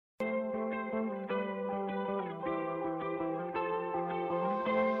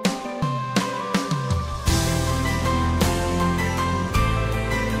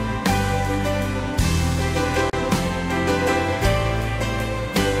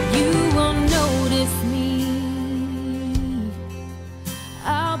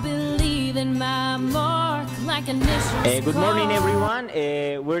Good morning, everyone.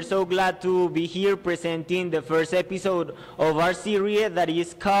 We're so glad to be here presenting the first episode of our series that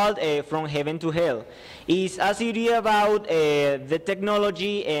is called From Heaven to Hell. It's a series about the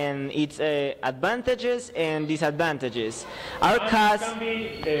technology and its advantages and disadvantages. Our cast...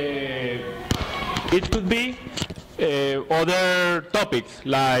 It could be other topics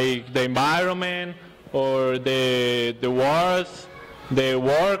like the environment or the wars, the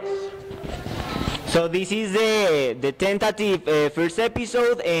works. So this is the tentative first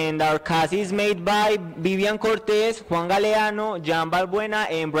episode, and our cast is made by Vivian Cortez, Juan Galeano, Jan Balbuena,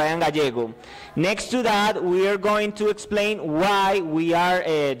 and Brian Gallego. Next to that, we are going to explain why we are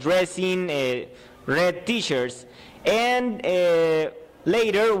dressing red t-shirts. And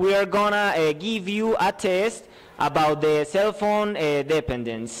later, we are gonna give you a test about the cell phone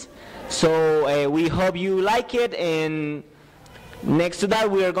dependence. So we hope you like it, and next to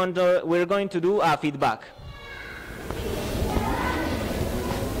that, we're going to do a feedback.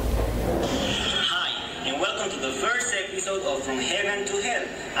 Hi, and welcome to the first episode of From Heaven to Hell,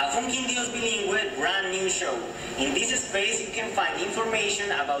 a Funkin' Dios bilingüe brand new show. In this space, you can find information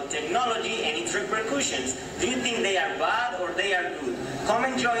about technology and its repercussions. Do you think they are bad or they are good? Come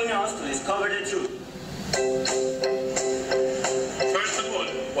and join us to discover the truth. First of all,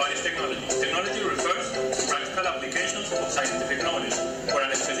 what is technology? Technology refers to practical applications of scientific knowledge for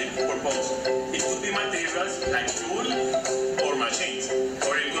a specific purpose. It could be materials like tools or machines,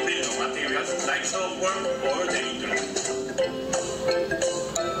 or it could be no materials like software or the internet.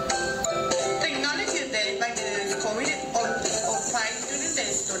 Technology is led by the discovery of fine-tuning the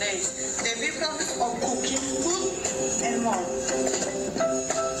storage, the process of cooking food, and more.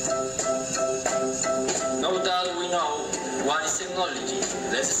 Now that we know what is technology,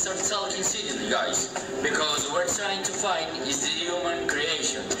 let's start talking seriously, guys, because we're trying to find is the human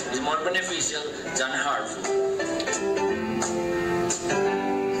creation is more beneficial than harmful.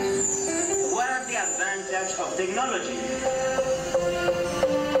 What are the advantages of technology?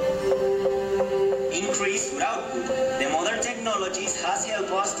 Increased food output. The modern technologies has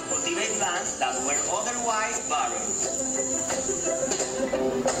helped us to cultivate lands that were otherwise barren.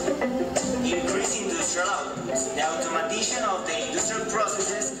 Increased industrial outputs. The automation of the industrial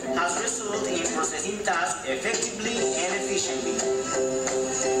processes has resulted in processing tasks effectively and efficiently.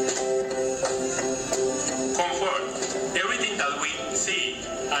 Comfort. Everything that we see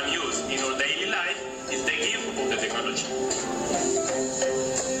and use in our daily life is the gift of the technology.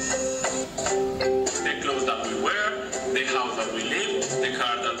 The clothes that we wear, the house that we live, the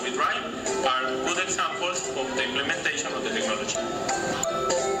car that we drive are good examples of the implementation of the technology.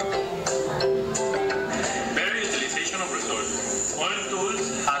 Better utilization of resources. Modern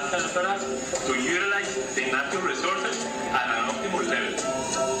tools have helped us to utilize the natural resources at an optimal level.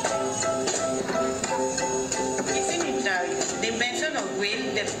 The invention of wheel,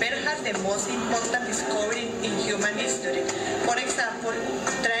 the perhaps the most important discovery in human history. For example,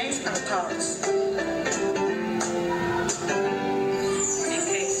 trains and cars.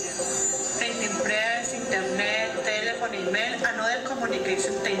 Printing press, internet, telephone, email, and other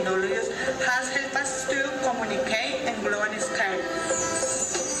communication technologies has helped us to communicate in global scale.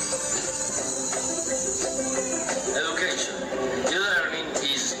 Education. E-learning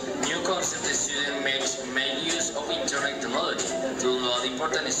is new concept the student make use of internet technology to learn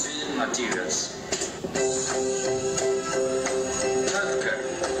important student materials. Healthcare.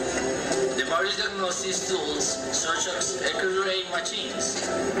 The various diagnostic tools such as X-ray machines,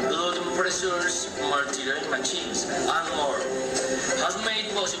 blood pressures, monitoring machines, and more has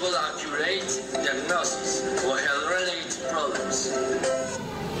made possible accurate diagnosis of health-related problems.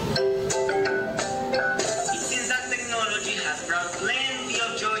 It seems that technology has brought plenty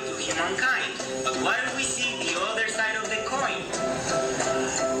of joy to humankind, but why do we see the other side of the coin?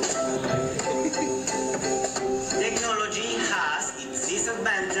 Technology has its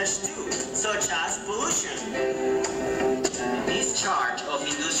disadvantages too, such as pollution. Discharge of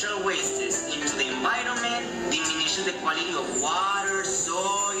industrial wastes into the environment diminishes the quality of water,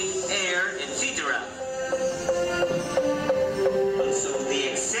 soil, air, etc. Also, the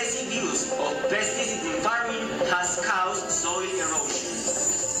excessive use of pesticides in farming has caused soil erosion.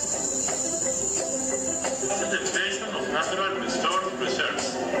 The depletion of natural resource reserves.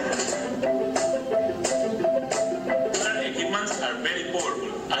 Modern equipments are very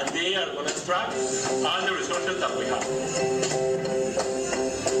powerful, and they are going to extract all the resources that we have.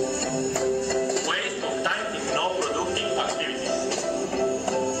 Waste of time in non-productive activities.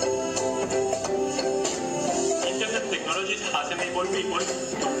 Internet technologies has enabled people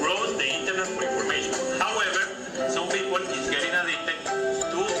to browse the internet for information. However, some people is getting addicted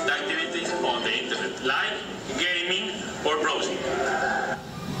to the activities on the the internet, like gaming or browsing.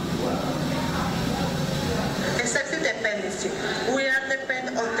 Excessive dependency. We are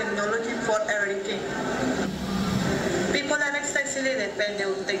dependent on technology for everything. People are excessively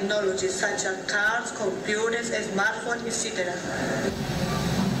dependent on technology such as cars, computers, smartphones, etc.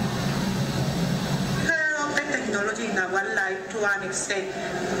 Technology in our life to an extent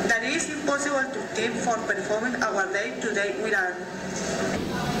that it is impossible to keep from performing our day-to-day without.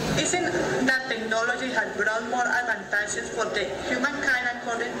 Isn't that technology has brought more advantages for the humankind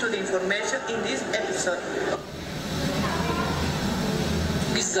according to the information in this episode?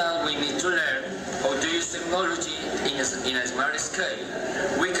 Is that we need to learn how to use technology in a smart scale.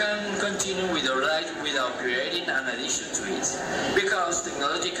 We can continue with our life without creating an addition to it, because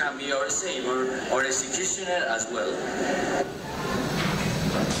technology can be our savior or executioner as well.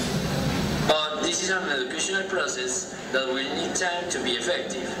 But this is an educational process that will need time to be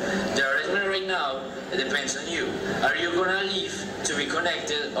effective. The arrangement right now depends on you. Are you gonna live to be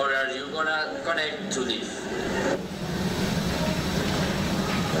connected, or are you gonna connect to live?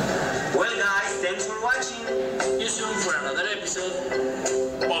 Well guys, thanks for watching. See you soon for another episode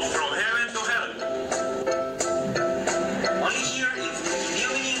Of From Heaven to Hell. Only here in Video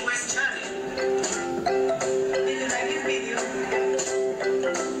Bilingües channel. Did you like this video?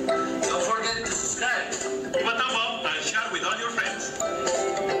 Don't forget to subscribe. Give a thumb up and share with all your friends.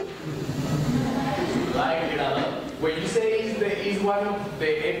 Like it a lot. When you say it's one of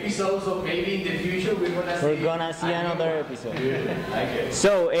the episodes of maybe in the future we're gonna see Another episode. like it.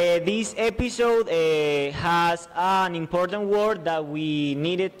 So this episode has an important word that we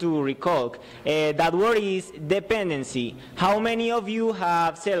needed to recall. That word is dependency. How many of you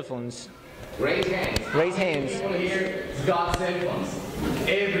have cell phones? Raise hands. Raise hands. People here got cell phones.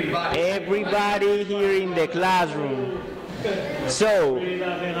 Everybody. Everybody here in the classroom. So,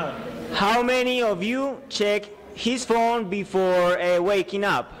 how many of you check his phone before waking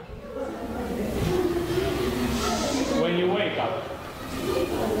up? When you wake up.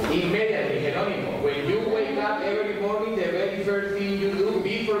 Immediately, Jerónimo. When you wake up every morning, the very first thing you do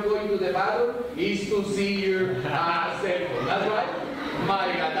before going to the bathroom is to see your cell phone. That's right? My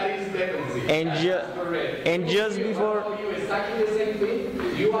God, that is dependency. And just before. You exactly the same thing.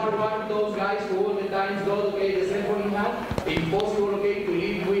 You are one of those guys who all the time go, okay, the cell phone in hand, impossible, okay, to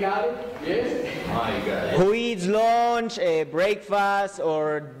live without it. Yes? My God. Who eats lunch, breakfast,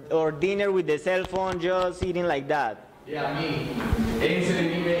 or dinner with the cell phone, just eating like that? Yeah, me.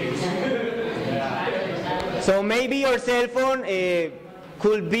 Answering emails. So maybe your cell phone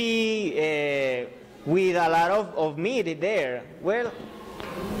could be with a lot of meat there. Well,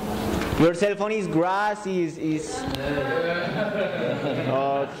 your cell phone is grass, is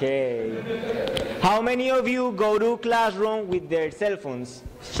okay. How many of you go to classroom with their cell phones?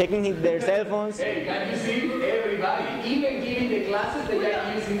 Checking their cell phones? Hey, can you see? Everybody, even giving the classes, they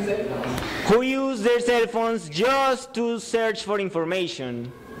are using cell phones. Who use their cell phones just to search for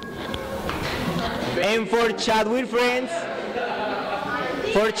information? And for chat with friends?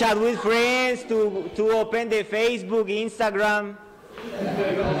 For chat with friends, to open the Facebook, Instagram?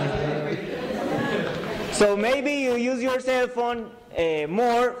 So maybe you use your cell phone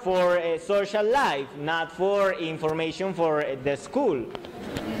more for social life, not for information for the school.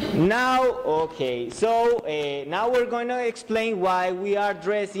 Now, okay, so now we're going to explain why we are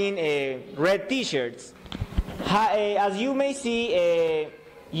dressing red t-shirts. As you may see,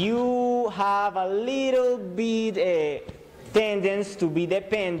 you have a little bit tendency to be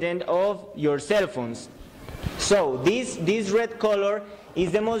dependent of your cell phones. So this red color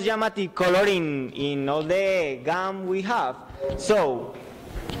is the most dramatic color in all the gum we have. So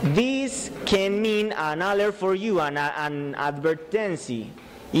this can mean an alert for you, an advertency.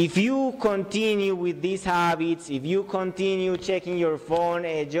 If you continue with these habits, if you continue checking your phone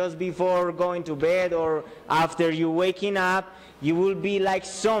just before going to bed or after you waking up, you will be like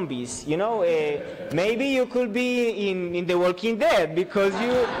zombies, you know. Maybe you could be in The Walking Dead, because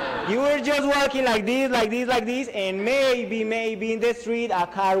you were just walking like this, and maybe in the street a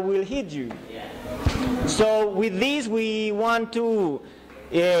car will hit you. So with this, we want to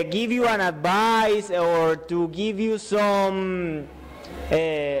give you an advice, or to give you some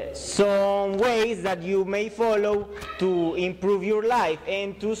ways that you may follow to improve your life,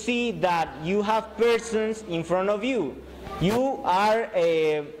 and to see that you have persons in front of you. You are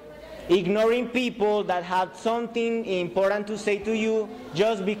ignoring people that have something important to say to you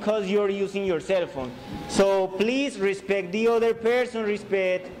just because you're using your cell phone. So please respect the other person,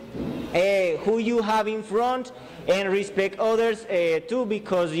 respect who you have in front, and respect others too,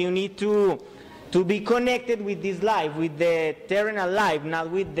 because you need to to be connected with this life, with the terrenal life, not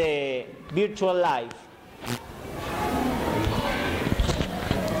with the virtual life.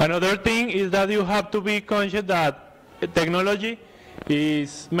 Another thing is that you have to be conscious that technology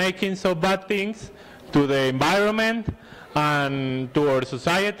is making so bad things to the environment and to our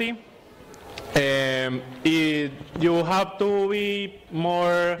society. You have to be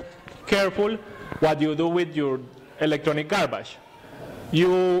more careful what you do with your electronic garbage.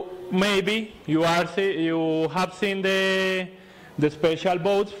 You have seen the special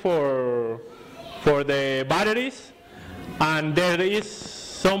boats for the batteries, and there is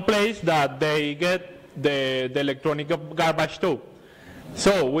some place that they get the electronic garbage too.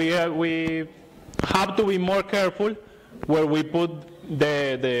 So we have to be more careful where we put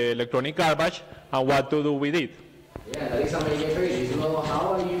the electronic garbage and what to do with it. Yeah, that is amazing. You know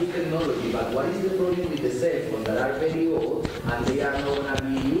how I use technology, but what is the problem with the cell phones that are very old and they are not going to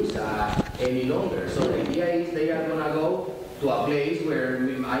be used any longer? So the idea is they are going to go to a place where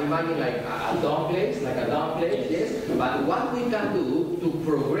I imagine like a dumb place, yes. But what we can do to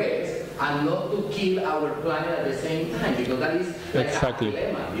progress and not to kill our planet at the same time, because that is like exactly a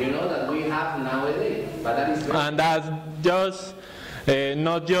dilemma, you know, that we have nowadays. But that is and that's just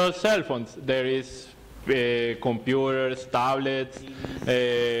not just cell phones. There is computers, tablets,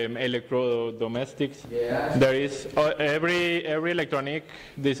 electrodomestics. Yeah. There is every electronic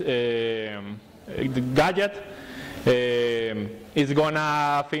gadget is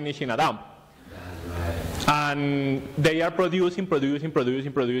gonna finish in a dump. And they are producing all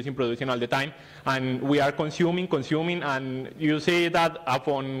the time, and we are consuming, and you see that a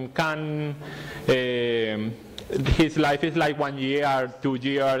phone can, his life is like 1 year, 2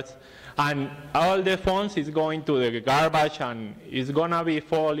 years, and all the phones is going to the garbage and it's gonna be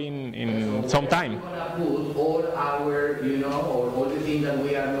falling in some time. We're gonna put all our, you know, or all the things that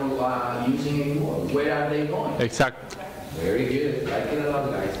we are not using anymore. Where are they going? Exactly. Very good. Like it a lot,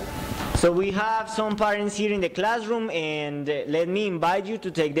 guys. So we have some parents here in the classroom, and let me invite you to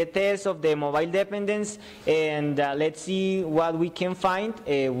take the test of the mobile dependence, and let's see what we can find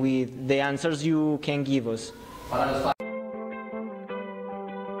with the answers you can give us. Para los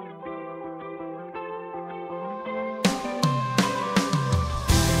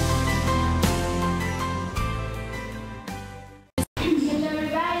Hello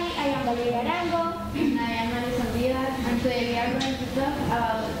everybody, I am Valeria Arango. And I am Alison Rivas, and today we are going to talk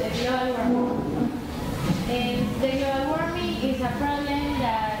about the global warming. The global warming is a problem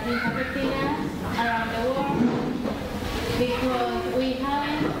that is affecting us around the world because we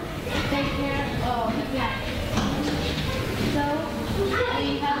haven't taken care of the planet. So we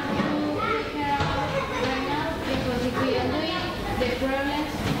have to take care of it right now, because if we don't do it, the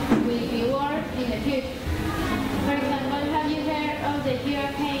problems will be worse in the future. For example, have you heard of the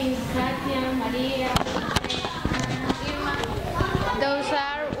hurricanes Katia, Maria, and Irma? Those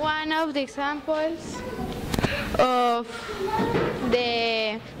are one of the examples of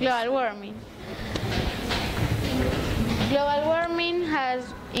the global warming. Global warming has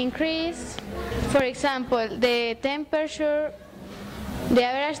increased, for example, the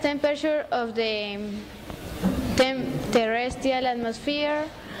average temperature of the terrestrial atmosphere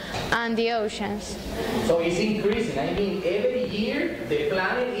and the oceans. So it's increasing. I mean, every year the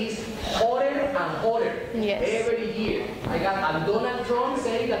planet is hotter and hotter. Yes. Every year. And Donald Trump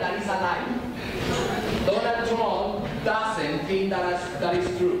saying that is a lie. Donald Trump doesn't think that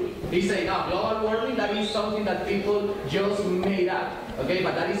is true. He said, no, global warming, that is something that people just made up. Okay,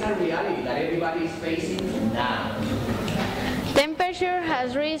 but that is a reality that everybody is facing now. Temperature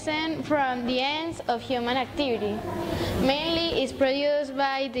has risen from the ends of human activity. Mainly is produced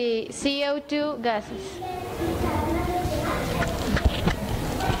by the CO2 gases.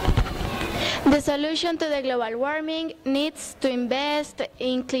 The solution to the global warming needs to invest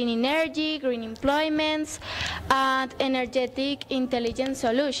in clean energy, green employments, and energetic intelligent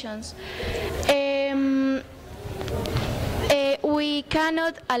solutions. We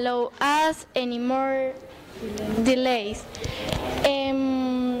cannot allow us any more delays.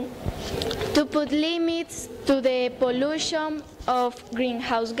 To put limits to the pollution of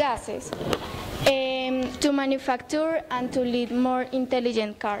greenhouse gases, to manufacture and to lead more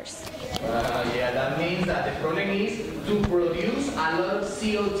intelligent cars. Yeah, that means that the problem is to produce a lot of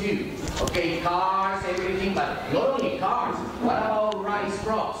CO2. Okay, cars, everything, but not only cars. What about rice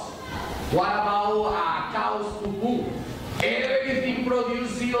crops? What about cows poo-poo? Everything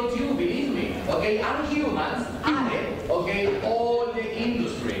produces CO2, believe me. Okay, and humans added, okay, all the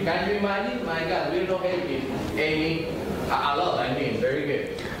industry. Can you imagine? My God, we're not helping any, a lot, I mean, very good.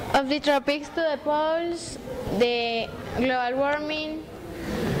 Of the tropics to the poles, the global warming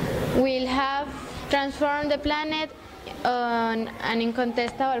will have transformed the planet on an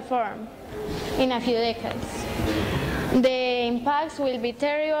incontestable form in a few decades. The impacts will be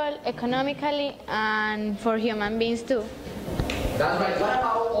terrible economically and for human beings too. That's right. What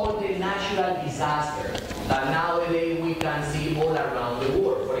about all the natural disasters that nowadays we can see all around the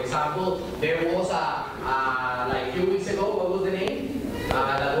world? For example, there was like a few weeks ago, what was the name?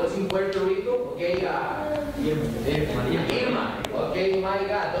 That was in Puerto Rico, okay? Irma. Okay, my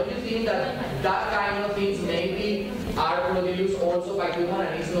God. Don't you think that that kind of things maybe are produced also by humans,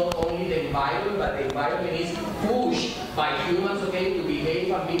 and it's not only the environment, but the environment is pushed by humans, okay, to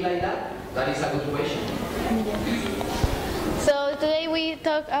behave and be like that? That is a good question. So today we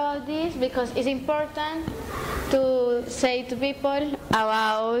talk about this because it's important to say to people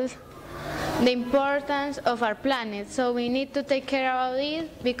about the importance of our planet. So we need to take care about it,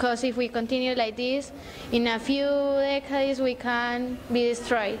 because if we continue like this, in a few decades we can be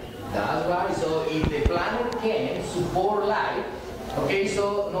destroyed. That's right. So if the planet can support life, okay,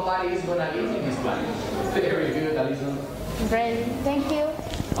 so nobody is gonna live in this planet. Very good, Alison. Great. Thank you.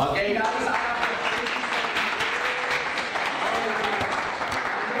 Okay, guys.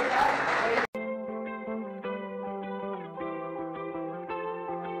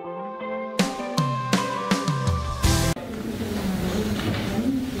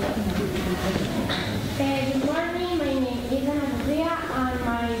 Good morning, my name is Ana Sofia and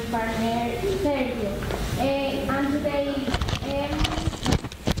my partner Sergio. And today we're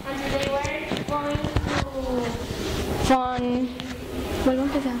going to fund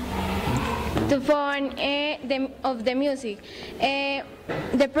the music.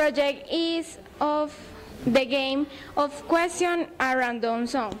 The project is of the game of question a random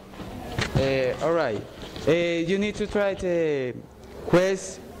song. All right. You need to try to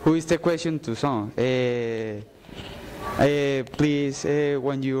quest who is the question to song. Please,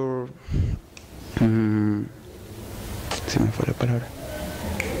 when you're... se me fue la palabra.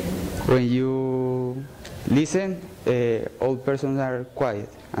 When you listen, all persons are quiet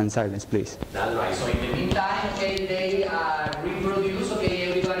and silence, please. That's right. So in the meantime, okay, they reproduce, okay,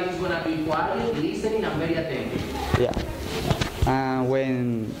 everybody is going to be quiet, listening, and very attentive. Yeah. And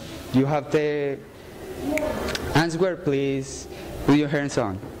when you have the answer, please put your hands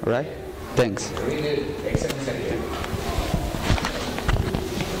on, all right? Thanks. Very good. Excellent, Sergio.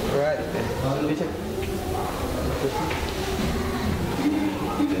 All right. Teacher.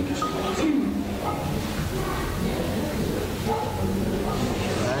 Thank you so much.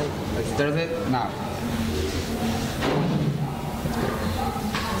 All right. Let's start it now.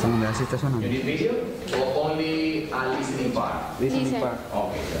 You need video or only a listening part? Listening part.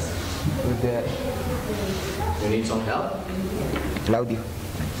 Okay, yes. With the You need some help? audio.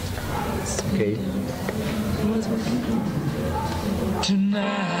 Okay.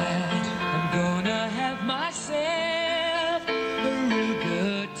 Tonight I'm gonna have myself a real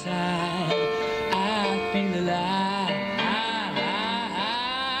good time. I feel alive.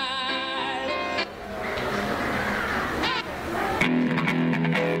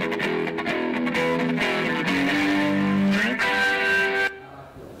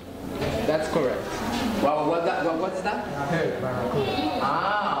 That's correct. Wow, what's that?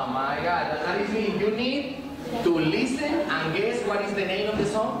 Ah, my God. That is mean you need to listen and guess what is the name of the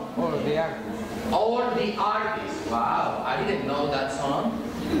song? Or the artist. Or the artist. Wow, I didn't know that song.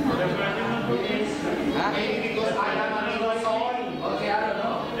 Maybe because I am a little song. Okay, I don't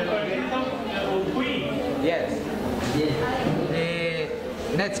know. Okay. Yes.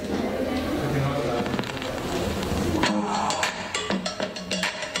 Next.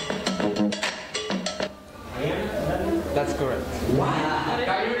 That's correct. Wow.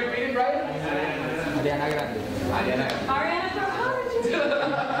 Can you repeat it, Brian? Ariana Grande. Ariana Grande.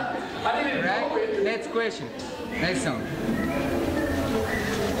 I didn't know it. Right? Next question. Next song.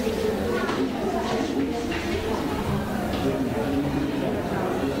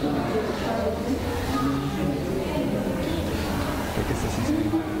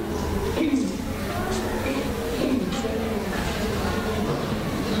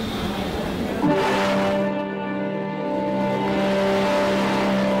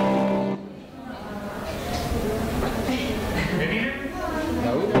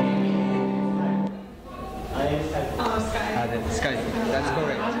 Sky. That's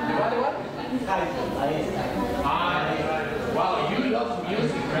correct. Wow, you love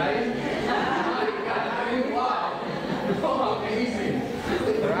music, right? Wow. Oh, amazing.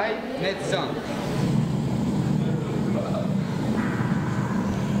 Right? Next song.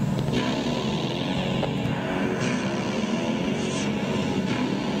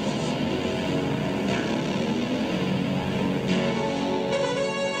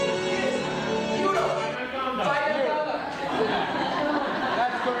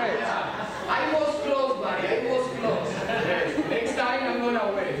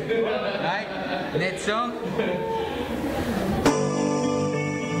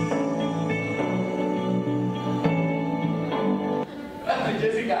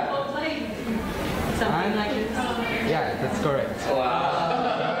 And yeah, that's correct.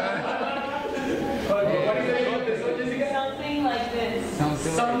 What is the name of the song, Jessica? Something like this.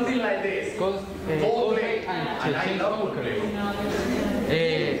 Something like this. Coldplay. And I love Coldplay.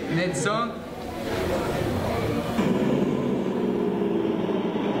 Next song.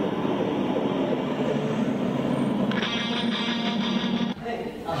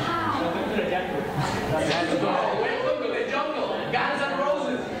 Let's go. Welcome to the jungle. Guns N'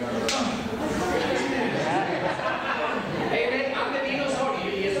 Roses. Hey, man, I'm the dinosaur. Y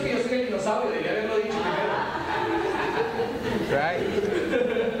eso que yo soy el dinosaurio, debí haberlo dicho primero. Right?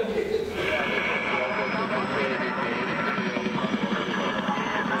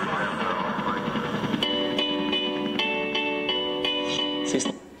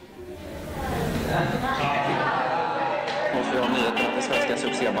 Nyheten att det svenska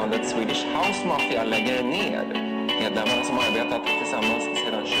succébandet Swedish House Mafia lägger ner. Medlemmarna som arbetat tillsammans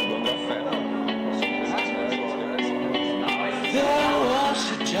sedan 2005.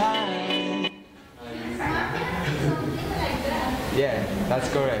 Yeah, that's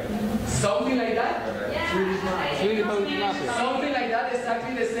correct. Something like that? Swedish House Mafia. Something like that,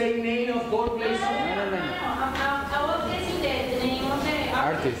 exactly the same name of Coldplay song? No. I was guessing the name of the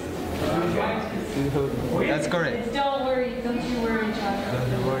Artist. That's correct. Don't worry, don't you worry, child.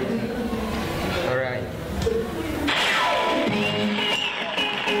 Don't worry. All right.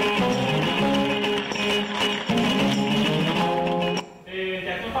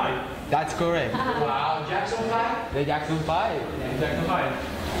 Jackson 5. That's correct. Wow, Jackson 5? The Jackson 5. Jackson 5.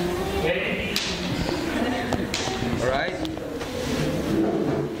 All right.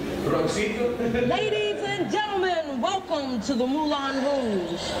 Roxito? Ladies and gentlemen, welcome to the Moulin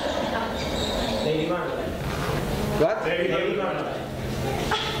Rouge. Lady Marmalade. What? Lady Marmalade.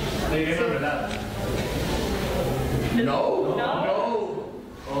 Lady Marmalade. No.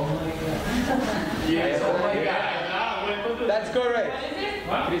 Oh my god. Yes, oh my god. That's correct.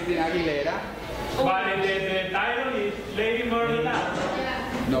 What? Christina Aguilera. But the title is Lady Marmalade.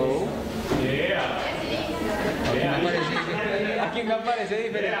 No. Yeah. Aquí me aparece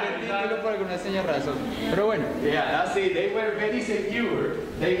diferente el título por alguna extraña razón. Pero bueno. Yeah, that's it. They were very secure.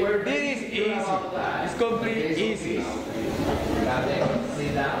 They were very This is easy. It's completely easy.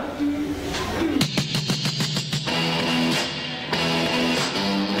 Sit down.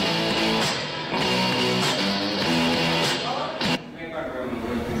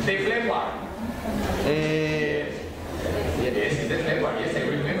 The flavor. Yes, it's the flavor. Yes, I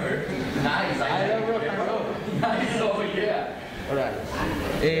remember. Nice. I love rock and roll. Nice. Oh yeah. Alright.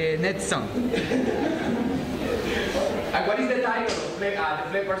 Next song. And what is the title of the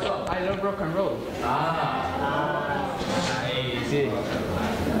flavor song? I love rock and roll. Sí.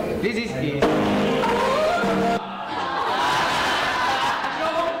 This is easy.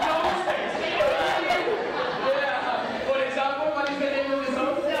 For example, what is the name of the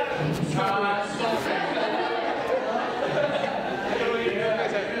song?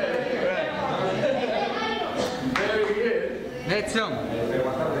 Very good. Next song.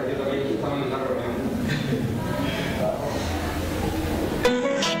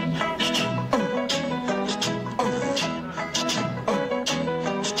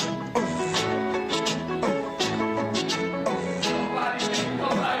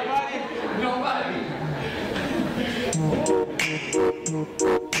 Nobody. It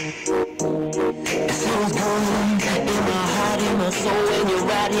feels good in my heart, in my soul when you're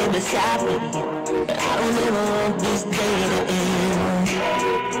right here beside me. But I don't ever want this day to end.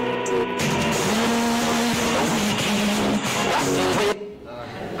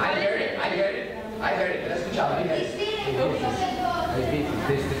 I heard it. Let's escuchar. I heard it.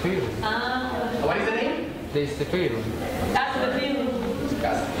 Taste the feel. What is the name? Taste the feel. That's the feeling.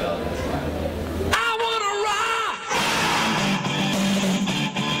 Castle. That's fine. I wanna rock!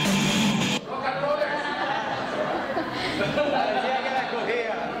 Rock and rollers.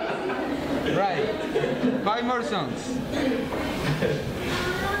 Right. 5 more songs.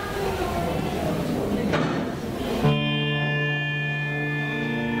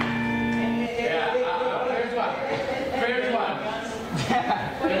 First one.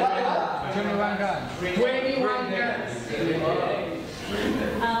 21 Guns. 21 Guns.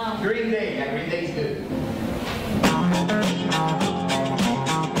 Green Day. Yeah, Green Day is good.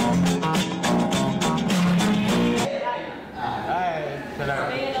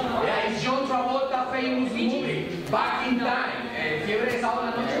 Yeah, it's John Travolta famous movie. Back in Time. Fiebre de Sábado en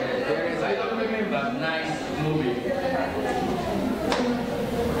la Noche. I don't remember. Nice movie.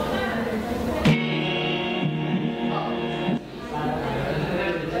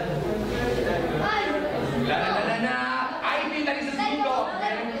 I think that is Snoop Dogg.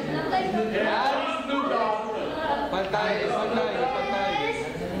 That is Snoop Dogg.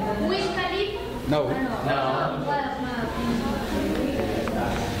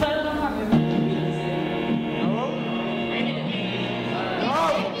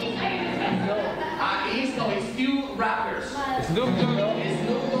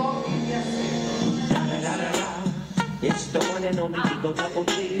 go double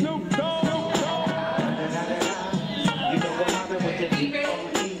G. Snoop Dogg. You know what happened with the Yeah.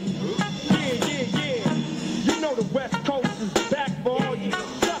 You know the West Coast is back for all you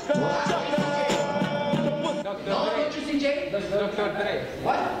suckers. Dr. Dre.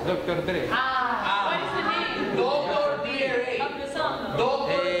 What? Dr. Dre. What is the name? Dr. DRA.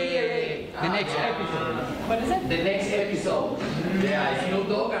 Dr. DRA. The next episode. What is it? The next episode. Yeah, it's Snoop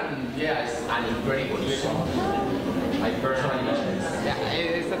Dogg and yeah, it's an incredible song. I personally love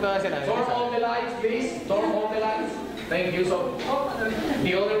this. Turn on the lights, please. Turn on the lights. Thank you so much.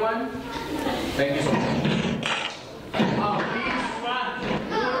 The other one. Thank you so much. Please.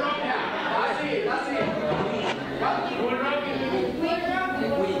 That's it. What? We'll rock you.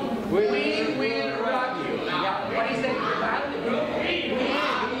 We will rock you. Now, what is the band? The group?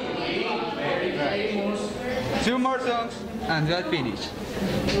 Very famous. 2 more songs and that's finished.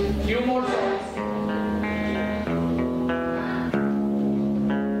 Few more songs.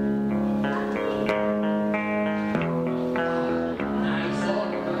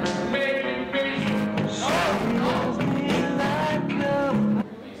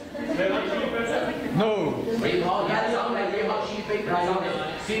 No. Red Hot, that sounds like Red Hot Chili Peppers.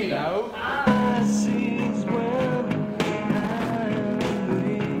 Similar. No.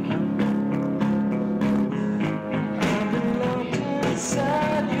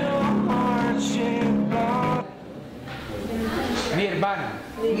 Nirvana.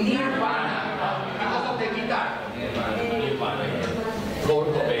 Because of the guitar. Nirvana. Kurt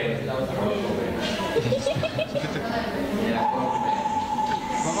Cobain.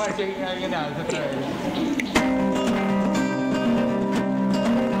 Vamos a ver si hay alguien alza otra vez.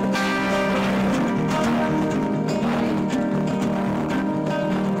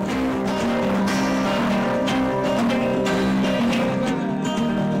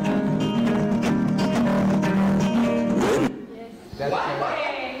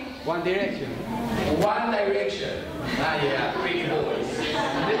 One Direction. One Direction. Yeah, pretty boys.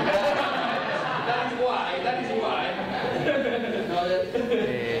 That is why.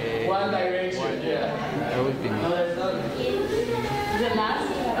 One Direction, yeah. The last.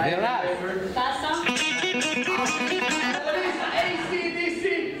 Last song. AC/DC.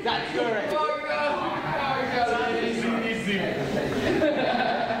 That's correct. Oh God, AC/DC.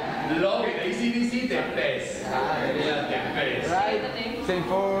 Love it, AC/DC, the best. Yeah, the best. Right.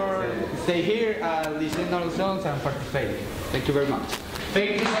 Stay here, listen all the songs and participate. Thank you very much.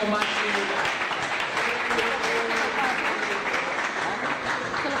 Thank you so much.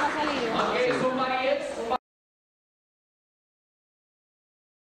 Okay, somebody else.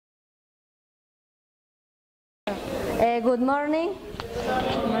 Good morning.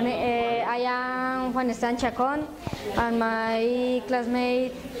 I am Juan Esteban Chacón and my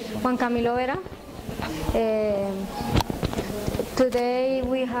classmate Juan Camilo Vera. Today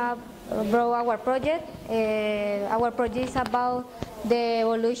we have brought our project. Our project is about the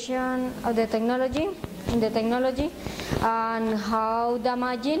evolution of the technology, and how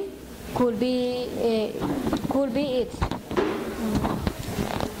damaging could be it.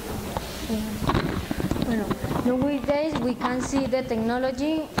 Nowadays we can see the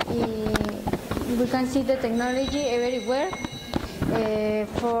technology. Everywhere.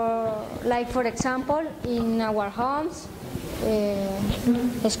 For example, in our homes,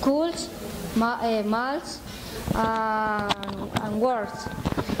 schools, malls, and works.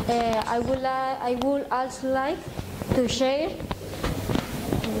 I would also like to share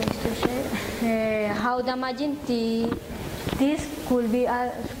how damaging this could be.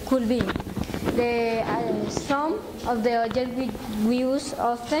 Some of the objects we use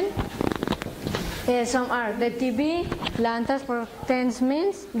often. Some are the TV, lanterns for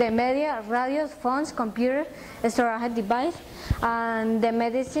means, the media, radios, phones, computers, storage device, and the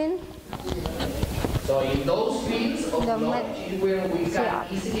medicine. So in those fields of knowledge is where we can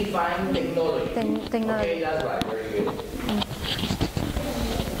easily find technology. Okay, that's right, very good.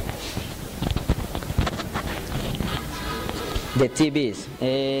 The TVs.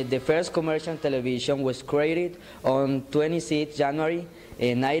 The first commercial television was created on 26 January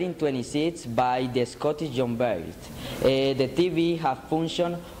 1926 by the Scottish John Baird. The TV have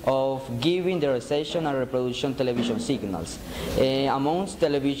function of giving the reception and reproduction television signals. Amongst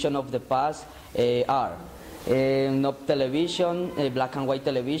television of the past are knob television, black and white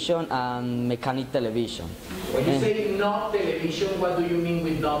television, and mechanic television. When you say knob television, what do you mean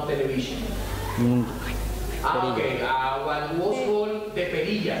with knob television? Okay, what was called the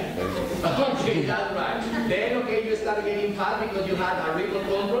perilla. Okay, that's right. Then, okay, you start getting fat because you had a remote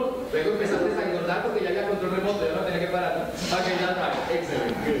control. Luego empezaste a engordar porque ya había control remoto, ya no tenía que parar. Okay, that's right.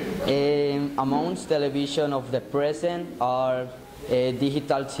 Excellent. Good. Amongst television of the present are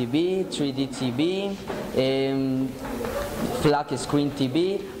digital TV, 3D TV, flat screen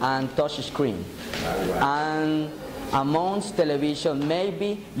TV, and touch screen. And amongst television,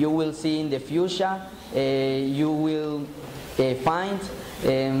 maybe you will see in the future, you will find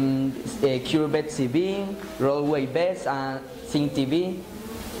curved TV, rollway beds, and Sing TV.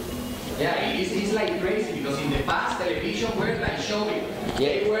 Yeah, it's like crazy because in the past television were like showing.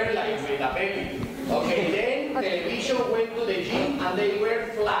 They were like with a baby. Okay, then television went to the gym and they were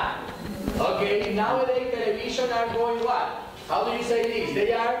flat. Okay, nowadays television are going what? How do you say this?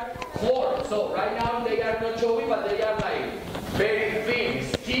 They are four. So right now they are not showing, but they are like very thin,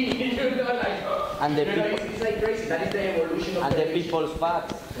 skinny. And the people, it's like crazy. That is the evolution of and television. the people's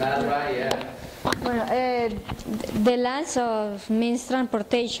facts. That's right, yeah. Bueno, the lines of means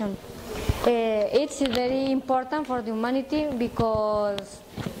transportation. It's very important for the humanity because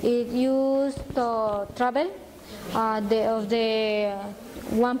it used to travel of the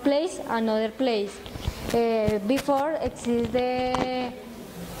one place another place. Before exists the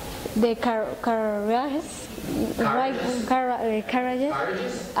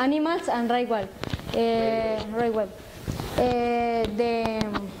carriages, animals and railway.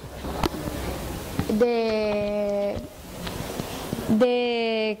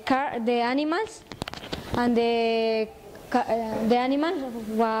 The animals and the animal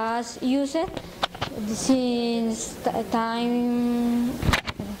was used since time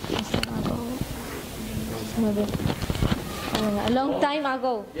a long time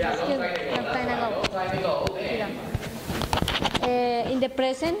ago. Yeah, long time ago. In the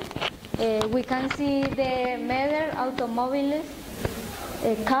present, we can see the major automobiles,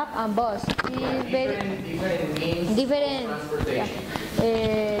 cab and bus.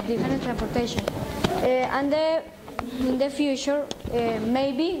 Different transportation. And in the future,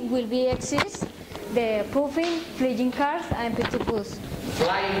 maybe will be exist the puffing, flying cars, and petit bus.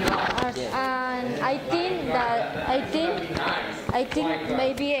 Flying cars. And I think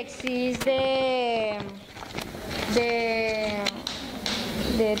maybe exists the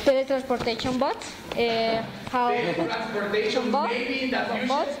teletransportation bots. How transportation bots, maybe in the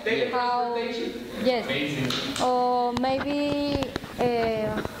future, teletransportation. Yes. Amazing. Or maybe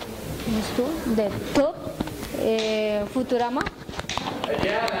the top Futurama.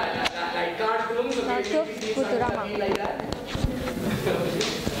 Yeah, like cartoons. Futurama. Like that.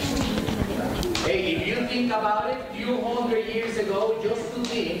 Hey, if you think about it, 200 years ago, just to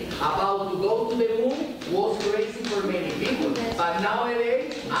think about to go to the moon was crazy for many people. Yes. But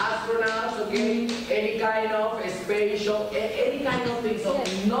nowadays, astronauts, okay, any kind of spatial, any kind of thing, so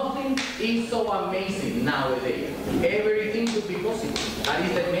yes. Nothing is so amazing nowadays. Everything could be possible. That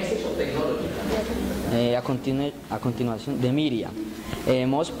is the message of technology. A continuation, the media.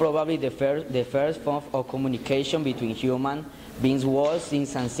 Most probably the first form of communication between human beings was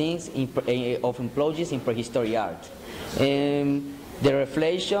scenes and scenes of employees in prehistoric art. The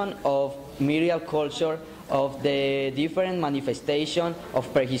reflection of media culture of the different manifestation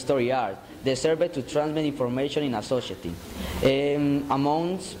of prehistoric art, they served to transmit information in a society.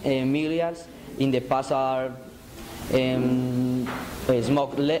 Amongst medias in the past are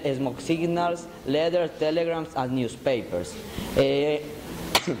smoke signals, letters, telegrams, and newspapers.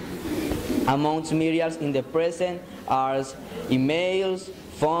 Amongst medias in the present are emails,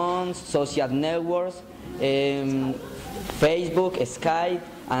 phones, social networks, Facebook, Skype,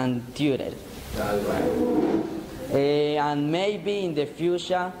 and Twitter. And maybe in the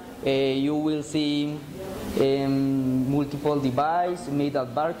future you will see multiple devices, made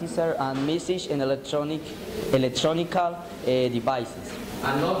advertiser and message and electronical devices.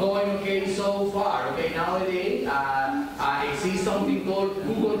 I'm not going so far. Okay, nowadays I see something called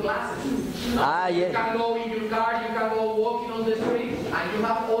Google Glasses. Yeah. You can go in your car, you can go walking on the street, and you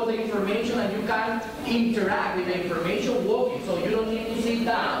have all the information, and you can interact with the information walking. So you don't need to sit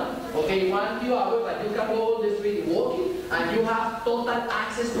down. Okay, 1 2 hours, but you can go on the street walking, and you have total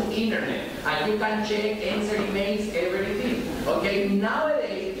access to internet, and you can check, answer emails, everything. Okay,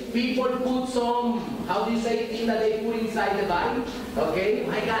 nowadays people put some, how do you say, thing that they put inside the body. Okay,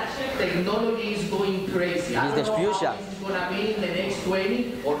 my gosh, technology is going crazy. I don't know how this is going to be in the next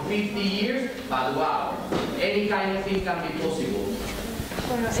 20 or 50 years, but wow, any kind of thing can be possible.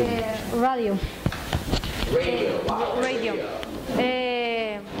 Radio. Wow. Radio.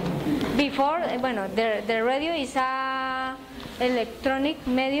 Before, the radio is a electronic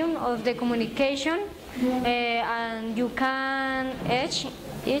medium of the communication, and you can edge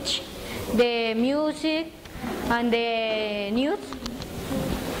the music and the news.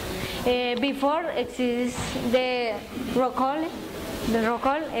 Before exists the The roll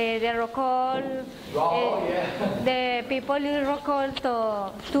call. The people use roll call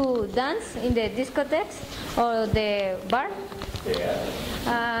to dance in the discotheques or the bar.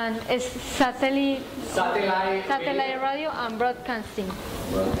 And it's satellite radio and broadcasting.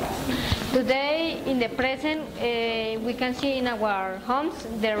 Today, in the present, we can see in our homes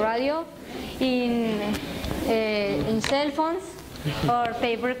the radio, in cell phones or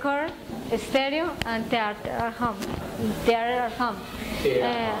tape record, stereo, and theater at home.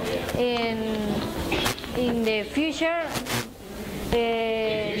 In the future.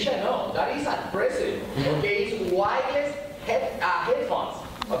 No, that is at present. Okay, it's wireless headphones.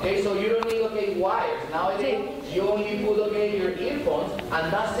 Okay, so you don't need wires. Nowadays, you only put your earphones,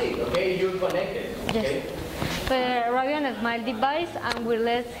 and that's it. Okay, you're connected. Okay. Yes. Radio and a smart device and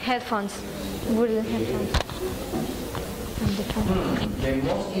wireless headphones. The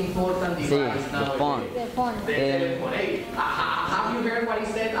most important device now. The phone. The telephone. Hey, have you heard what he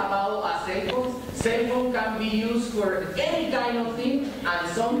said about cell phones? Cell phone can be used for any kind of thing, and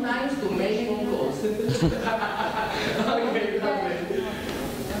sometimes to make phone calls.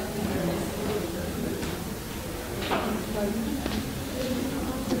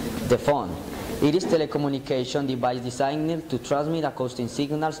 The phone. It is telecommunication device designed to transmit acoustic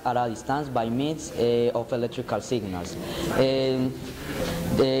signals at a distance by means of electrical signals.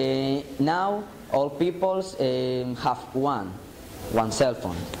 Now all people have one cell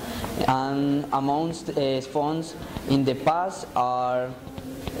phone. And amongst phones in the past are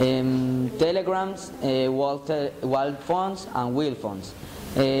telegrams, wild phones, and wheel phones.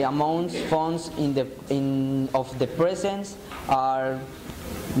 Amongst phones of the present are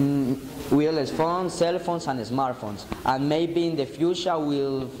wireless phones, cell phones, and smartphones. And maybe in the future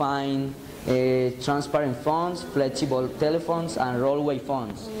we'll find transparent phones, flexible telephones, and rollaway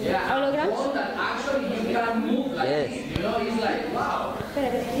phones. Yeah, holograms. One that actually you can move like this. You know, it's like wow.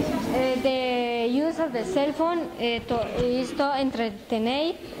 The use of the cell phone is to entertain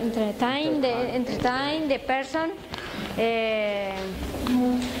the person.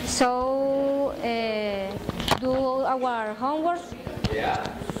 Do our homework. Yeah.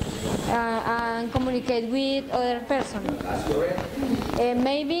 And communicate with other person. That's correct.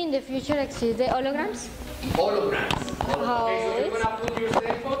 Maybe in the future exist the holograms. Holograms. Okay, so you're gonna put your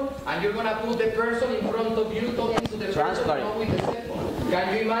cell phone and you're gonna put the person in front of you talking to the person not with the cell phone.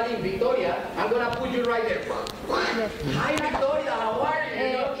 Can you imagine, Victoria? I'm gonna put you right there. Yes. Hi, Victoria. How are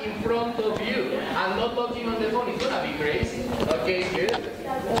you? In front of you and not talking on the phone. It's gonna be crazy. Okay, good.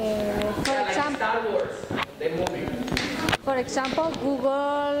 For example, Star Wars, the movie. For example,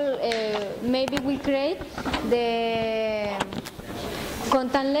 Google, maybe we create the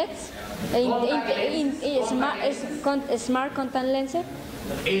contactless, smart contact lenses.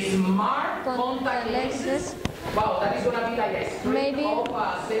 Smart contact lenses. Wow, that is gonna be like a screen of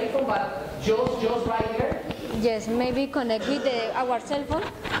a cell phone, but just right here. Yes, maybe connect with our cell phone.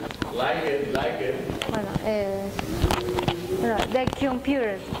 Like it. The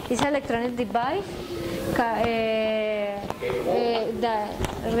computer is an electronic device that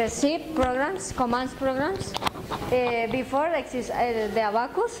receive programs, commands programs. Before exist the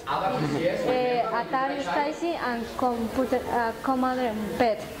Abacus, Atari Stacy, and Commodore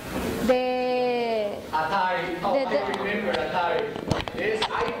PET. Atari. I remember Atari. Yes,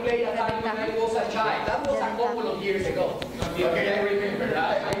 I played Atari when I was a child. That was a couple of years ago. Okay, I remember. I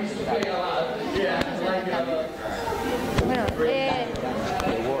used to play a lot. Yeah, I like it a lot.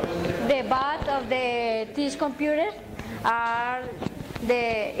 The bad of this computer are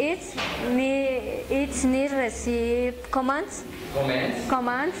its need receive commands. When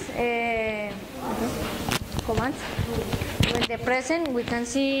the present, we can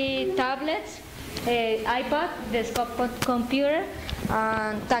see tablets, iPad, desktop computer,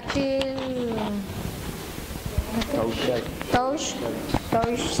 and tactile touch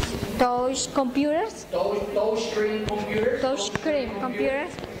computers. Touch screen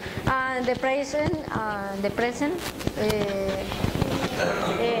computers. And the present,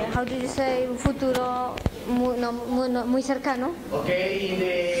 how do you say, un futuro muy cercano. Okay, in the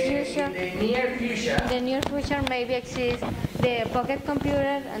near future. In the near future, maybe exists the pocket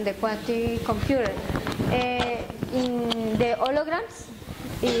computer and the quantum computer. In the holograms,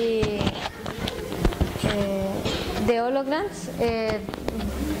 ay,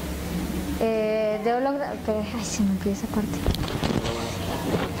 se me olvidó esa parte.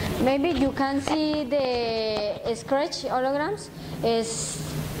 Maybe you can see the scratch holograms is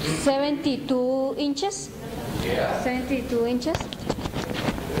 72 inches. Yeah. 72 inches.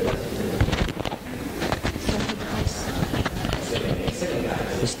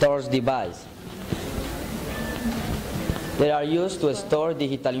 Storage device. They are used to store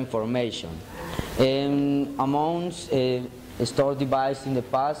digital information. Among stored devices in the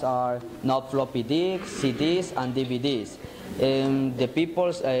past are not floppy disks, CDs, and DVDs. The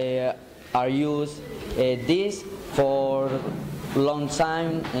people are used this for a long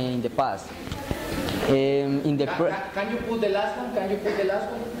time in the past. Can you put the last one? Can you put the last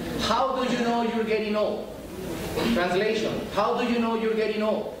one? How do you know you're getting old? Translation. How do you know you're getting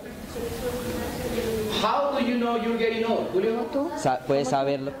old? How do you know you're getting old? Julio? ¿Puedes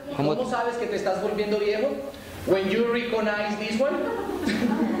saberlo? ¿Cómo sabes que te estás volviendo viejo? When you recognize this one?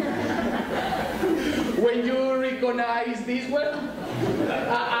 When you recognize this one?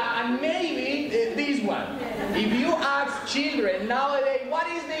 And maybe this one. If you ask children nowadays, what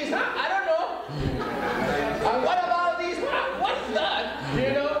is this? I don't know. And what about this? What's that?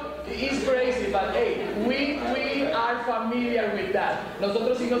 You know, it's crazy, but hey, we are familiar with that.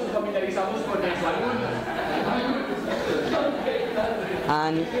 Nosotros sí nos familiarizamos con eso.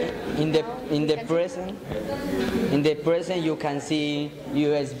 And in the present you can see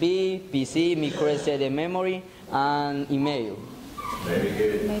USB, PC, micro SD memory, and email. Very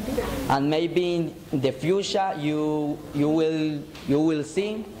good. And maybe in the future you will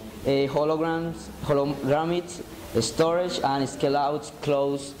see hologramic storage and scale out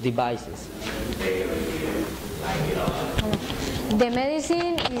closed devices. The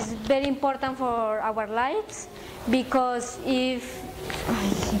medicine is very important for our lives because if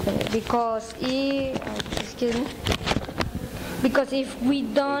we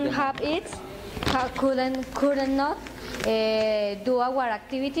don't have it, couldn't not do our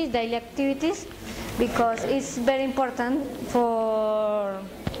activities, daily activities, because it's very important for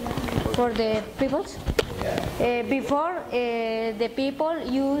the people. Before the people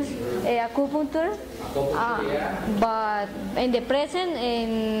use acupuncture, but in the present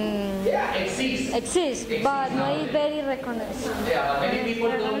exists, but not very recognized. Yeah, but many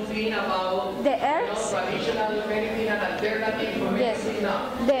people don't think about the herbs, traditional medicine and alternative medicine now.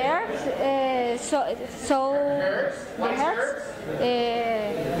 The herbs,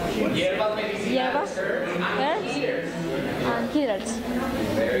 hierbas, herbs, and healers.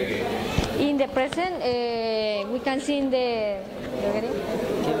 Very good. In the present, we can see the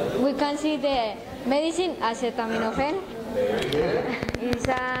medicine acetaminophen. It's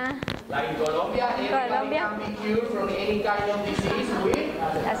like in Colombia, everybody can be cured from any kind of disease with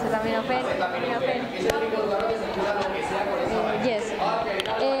acetaminophen. Es el único lugar donde se cura lo que sea con esa vaina. Yes. Okay,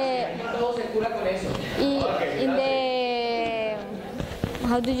 todo se cura con eso. In the,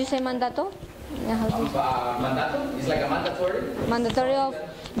 how do you say mandato? Mandato? It's like a mandatory? Mandatory of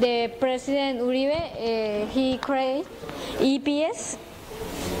the President Uribe, he created EPS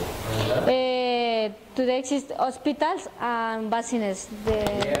to the exist hospitals and vaccines. The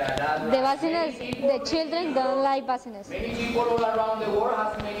children don't like vaccines. Many people all around the world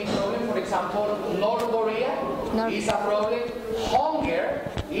have many problems. For example, North Korea is a problem. Hunger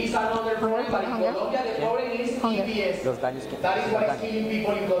is another problem. But in Colombia, the problem is EPS. That is what is killing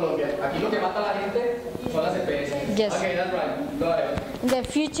people in Colombia. Aquí lo que mata a la gente son las EPS. Yes. Okay, that's right. Go ahead. The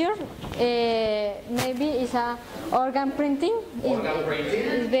future maybe is organ printing. Organ printing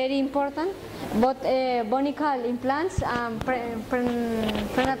is very important. But bonical implants and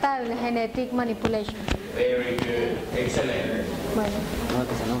prenatal genetic manipulation. Very good. Excellent. Bueno.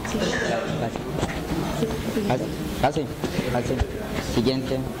 Así.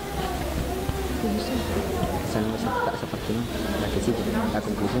 Siguiente. Esa parte no. La que sigue. La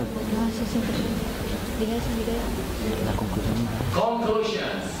conclusión. La conclusión.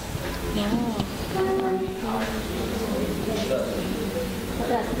 Conclusions.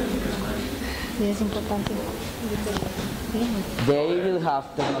 They will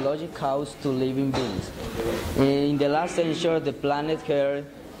have technology caused to living beings. In the last century, the planet Earth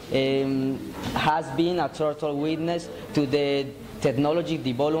has been a total witness to the technology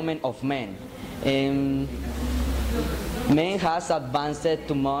development of man. Man has advanced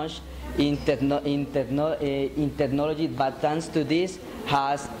too much in technology, but thanks to this,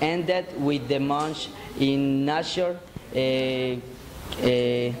 has ended with the much in nature.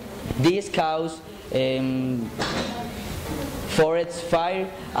 This cause forest fire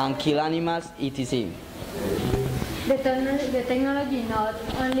and kill animals, etc. The technology not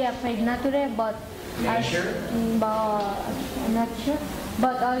only affects nature,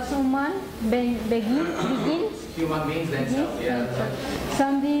 but also man begins. Human beings themselves, yeah.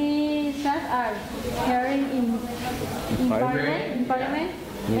 Some diseases are hearing impairment,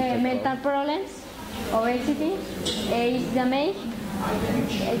 mental problems, obesity, age damage,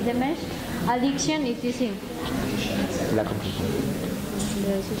 addiction, etc.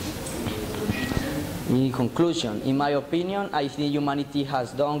 In conclusion, in my opinion, I think humanity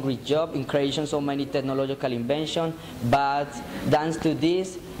has done a great job in creation so many technological inventions, but thanks to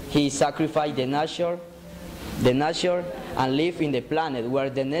this, he sacrificed the nature, and live in the planet where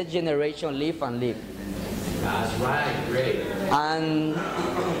the next generation live and live. That's right, great. And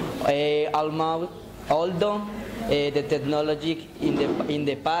although the technology in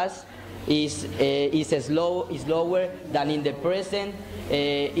the past is lower than in the present,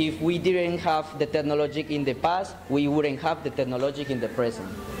 if we didn't have the technology in the past, we wouldn't have the technology in the present.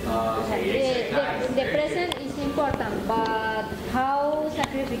 The present is important, but how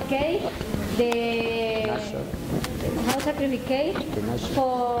sacrifice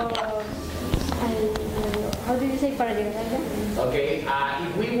for how do you say para llegar allá? Okay,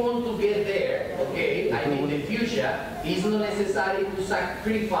 if we want to get there, okay, I mean the future is not necessary to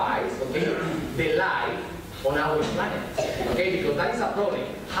sacrifice, okay, the life on our planet, okay, because that is a problem.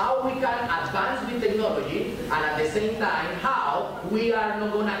 How we can advance with technology and at the same time how we are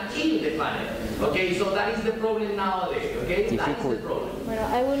not going to kill the planet, okay, so that is the problem nowadays, okay, that is the problem.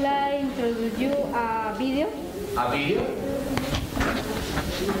 Well, I would like to introduce you a video. A video?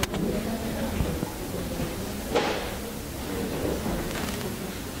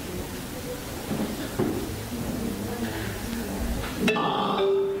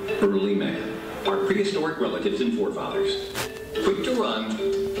 Early man, our prehistoric relatives and forefathers. Quick to run,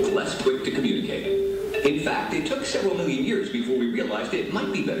 less quick to communicate. In fact, it took several million years before we realized it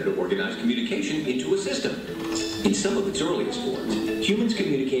might be better to organize communication into a system. In some of its earliest forms, humans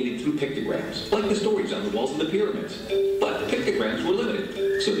communicated through pictograms, like the stories on the walls of the pyramids. But pictograms were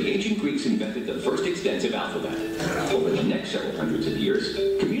limited, so the ancient Greeks invented the first extensive alphabet. Over the next several hundreds of years,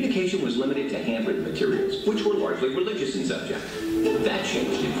 communication was limited to handwritten materials, which were largely religious in subject. That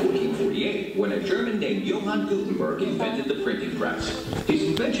changed in 1448 when a German named Johann Gutenberg invented the printing press. His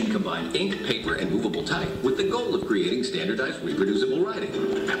invention combined ink, paper, and movable type with the goal of creating standardized, reproducible writing.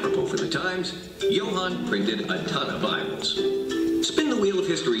 Apropos for the times, Johann printed a ton of Bibles. Spin the wheel of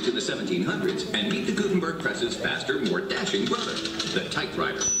history to the 1700s and meet the Gutenberg press's faster, more dashing brother, the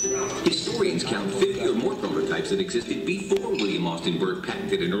typewriter. Historians count 50 or more prototypes that existed before William Austin Burt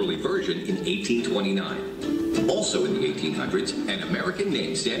patented an early version in 1829. Also in the 1800s, an American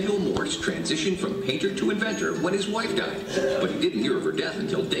named Samuel Morse transitioned from painter to inventor when his wife died, but he didn't hear of her death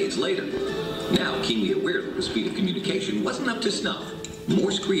until days later. Now keenly aware that the speed of communication wasn't up to snuff,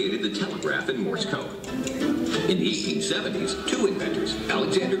 Morse created the telegraph in Morse code. In the 1870s, two inventors,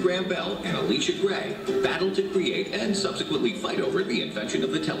 Alexander Graham Bell and Elisha Gray, battled to create and subsequently fight over the invention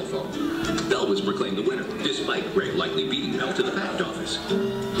of the telephone. Bell was proclaimed the winner, despite Gray likely beating Bell to the patent office.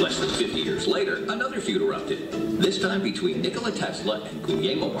 Less than 50 years later, another feud erupted, this time between Nikola Tesla and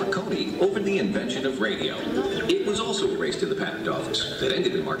Guglielmo Marconi over the invention of radio. It was also a race to the patent office that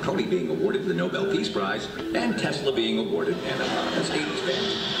ended in Marconi being awarded the Nobel Peace Prize and Tesla being awarded an autonomous 80s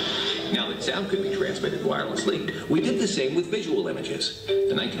band. Now that sound could be transmitted wirelessly, we did the same with visual images.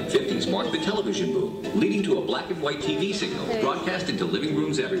 The 1950s marked the television boom, leading to a black and white TV signal broadcast into living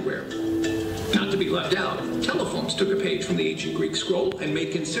rooms everywhere. Not to be left out, telephones took a page from the ancient Greek scroll and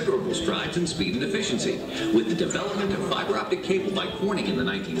made considerable strides in speed and efficiency, with the development of fiber optic cable by Corning in the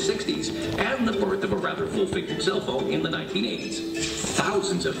 1960s and the birth of a rather full-figured cell phone in the 1980s.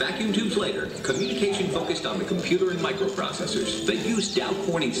 Thousands of vacuum tubes later, communication focused on the computer and microprocessors that used Dow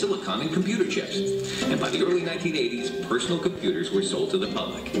Corning silicon and computer chips. And by the early 1980s, personal computers were sold to the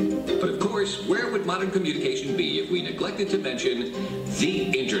public. But of course, where would modern communication be if we neglected to mention the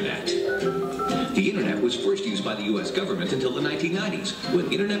Internet? The Internet was first used by the U.S. government until the 1990s, when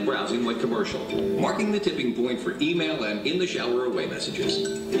Internet browsing went commercial, marking the tipping point for email and in-the-shower-away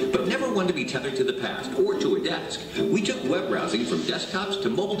messages. But never one to be tethered to the past or to a desk, we took web browsing from desktops to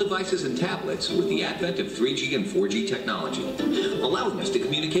mobile devices and tablets with the advent of 3G and 4G technology, allowing us to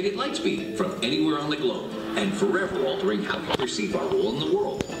communicate at light speed from anywhere on the globe, and forever altering how we perceive our role in the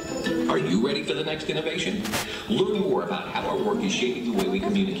world. Are you ready for the next innovation? Learn more about how our work is shaping the way we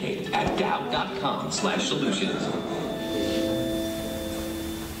communicate at dow.com/solutions.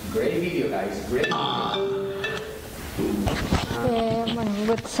 Great video, guys. Great video.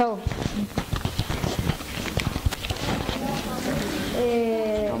 So,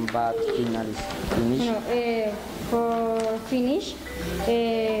 for finish,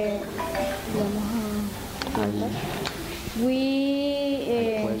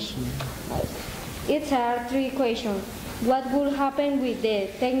 it's our three questions. What will happen with the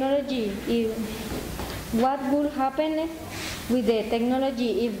technology if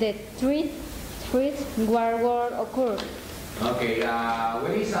the threat war occur? Okay,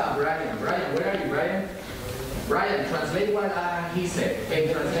 where is Brian? Brian, where are you, Brian? Brian, translate what he said.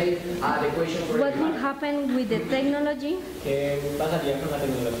 Okay, translate The question for What everyone. will happen with the technology ¿Qué pasaría con la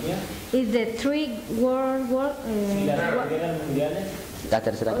tecnología? if the three world war Si las tres guerras mundiales, La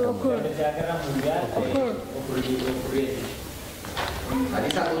tercera guerra mundial. la tercera guerra mundial ocurriese. That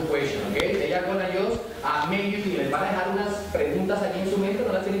is a good question, okay? They are gonna just make you feel. Les van a dejar unas preguntas aquí en su mente,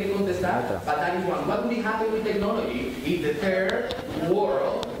 no las tienen que contestar. But that is one. What would happen with technology if the third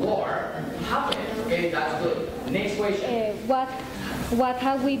world war happened? Okay, that's good. Next question. what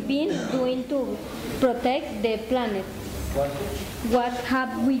have we been doing to protect the planet? What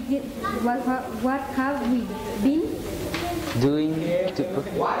have we been Doing to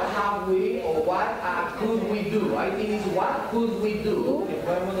What have we or what could we do? I think it's what could we do?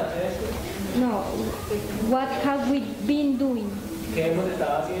 No, what have we been doing ¿Qué hemos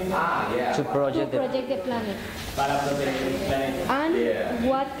estado haciendo yeah. to to project the protect the planet? para proteger el planeta? And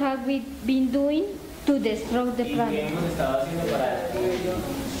what have we been doing to destroy the ¿Y qué planet? hemos estado haciendo para destruirlo?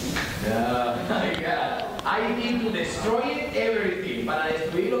 Yeah. I think to destroy everything. Para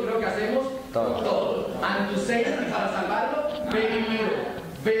destruirlo creo que hacemos todo. And to save it, para salvarlo, very little.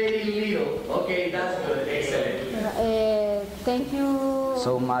 Very little. Okay, that's good. Excellent. Thank you.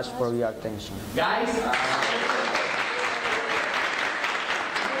 so much for your attention. Guys,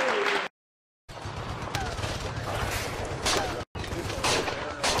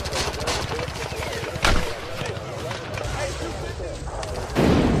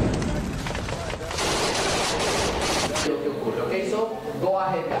 okay, so go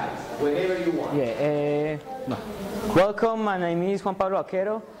ahead, guys, whenever you want. Welcome, my name is Juan Pablo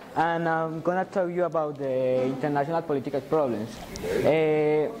Aquero, and I'm going to tell you about the international political problems.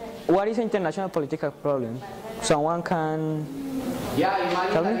 What is international political problem? Someone can... Yeah,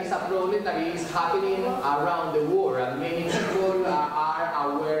 imagine Tell that me. it's a problem that is happening around the world, and many people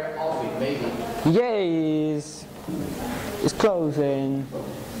are aware of it, maybe. Yeah, it's close, and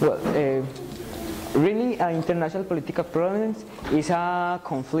well, really international political problems is a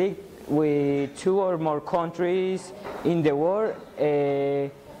conflict with two or more countries in the world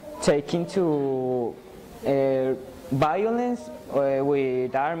taking to violence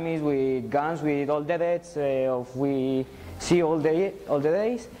with armies, with guns, with all the deaths of we see all the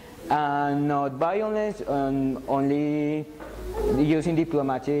days, and not violence, only using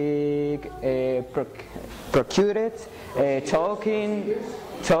diplomatic procured, talking,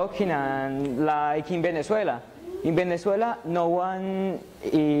 and like in Venezuela. In Venezuela, no one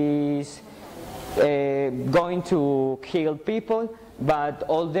is going to kill people, but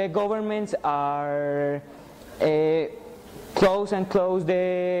all the governments are close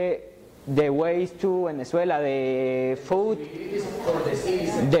the ways to Venezuela, the food,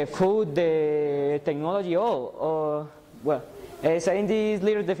 the technology, all. Well, saying this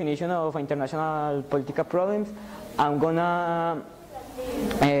little definition of international political problems, I'm gonna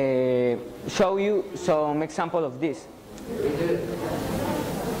show you some example of this.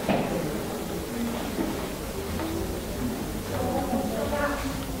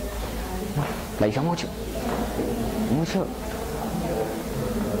 La hizo mucho.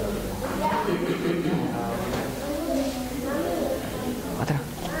 Otra.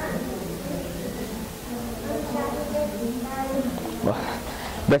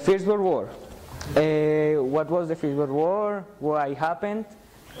 The First World War. What was the First World War? Why happened?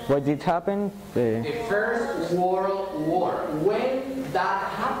 What did happen? The First World War. When that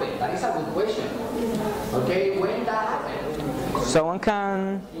happened? That is a good question. Okay, when that happened? Someone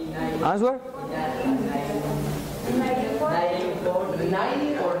can answer?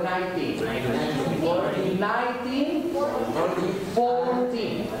 90 or 19?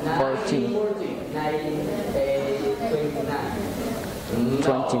 1914.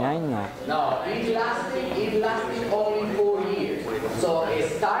 29? No. No, it lasted only 4 years. So it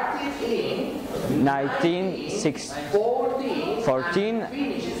started in 1914 and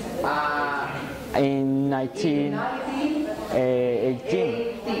finished in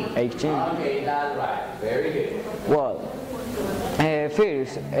 1918. Okay, that's right. Very good. Well,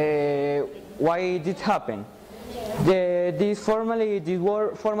 first, why did it happen? This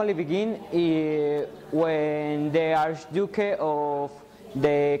war formally began when the Archduke of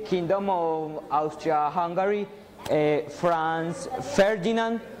the Kingdom of Austria-Hungary, Franz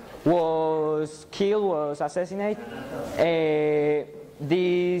Ferdinand, was killed, was assassinated.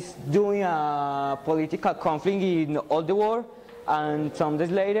 This during a political conflict in all the world, and some days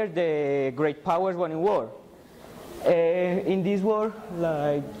later the great powers were in war. In this war,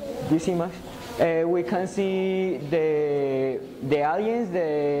 like this image, we can see the aliens,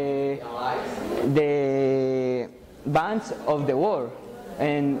 the bands of the war,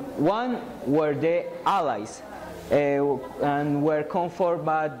 and one were the Allies. and were conquered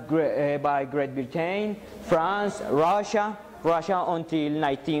by Great Britain, France, Russia until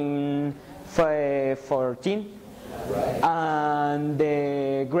 1914, and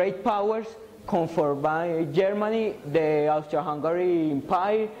the great powers conquered by Germany, the Austro-Hungary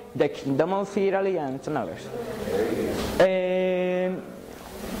Empire, the Kingdom of Italy, and some others.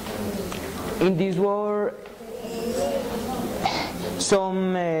 In this war,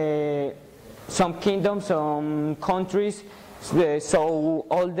 some kingdoms, some countries saw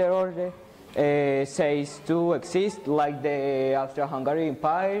all their order cease to exist, like the Austro-Hungary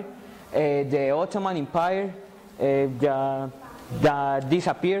Empire, the Ottoman Empire, that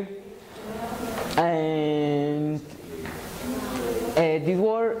disappeared. And this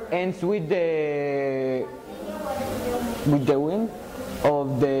war ends with the win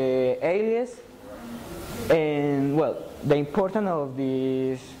of the Allies. And well, the importance of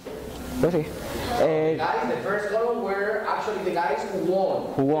this. Guys, the first column were actually the guys who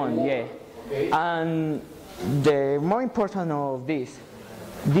won. Who won, yeah. Okay. And the more important of this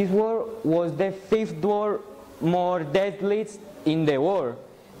war was the fifth war more deadly in the war,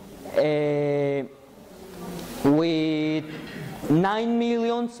 with 9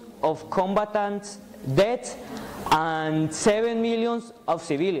 million of combatants dead and 7 million of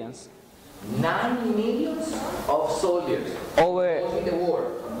civilians. 9 million of soldiers in the war,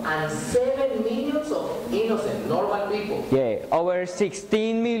 and 7 million of innocent, normal people. Yeah, over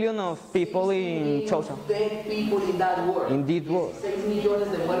 16 million of people in total. Dead people in that war. In this war. 6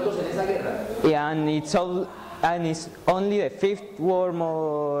 millones de muertos en esa guerra. Yeah, and it's only the fifth war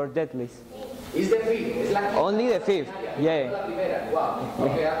more deadly. It's the fifth. It's like only the fifth. Yeah. Wow.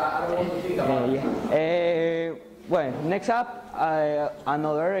 Okay, I don't want to think about it. Well, next up,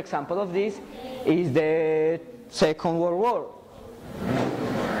 another example of this is the Second World War.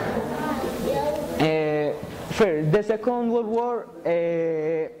 First, the Second World War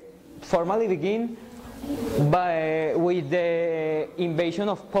formally began with the invasion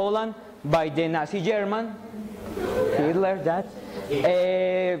of Poland by the Nazi German, Hitler,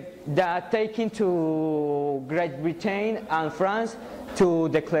 that taken to Great Britain and France to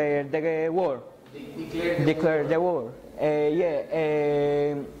declare the war. Declare the war.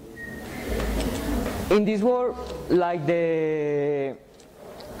 In this war, like the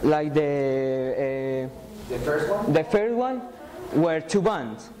first one were two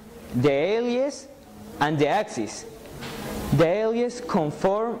bands, the Allies and the Axis. The Allies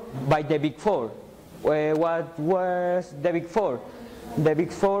conformed by the Big Four. What was the Big Four? The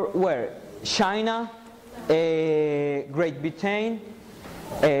Big Four were China, Great Britain,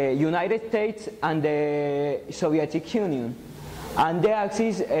 United States, and the Soviet Union. And the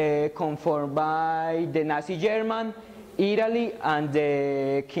Axis conformed by the Nazi German, Italy, and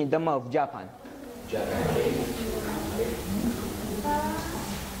the Kingdom of Japan.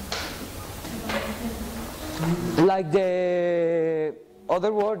 Like the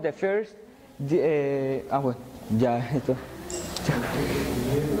other war, the first, bueno, ya esto.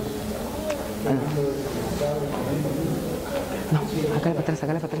 No, sácale para atrás,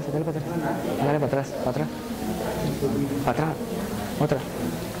 sácale para atrás, sácale para atrás, sácale para atrás, para atrás, para atrás, otra.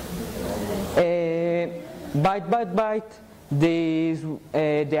 Bite by bite,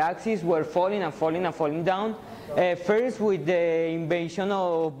 the Axis were falling and falling and falling down. First with the invasion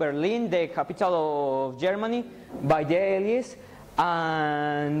of Berlin, the capital of Germany, by the Allies,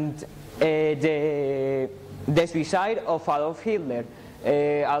 and the suicide of Adolf Hitler.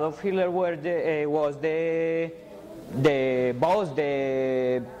 Adolf Hitler was the boss,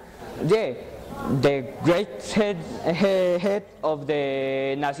 the great head of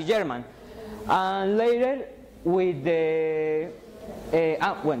the Nazi German. And later, with the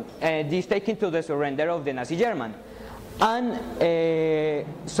this taken to the surrender of the Nazi German, and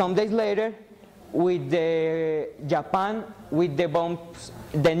some days later, with the Japan, with the bombs,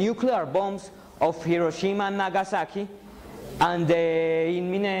 the nuclear bombs of Hiroshima and Nagasaki, and the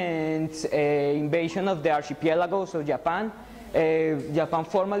imminent invasion of the archipelagos of Japan, Japan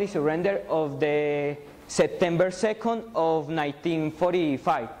formally surrendered of the September 2nd of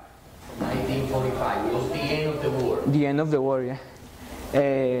 1945. 1945 was the end of the war. The end of the war, yeah.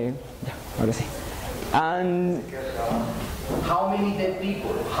 Ahora sí. And how many dead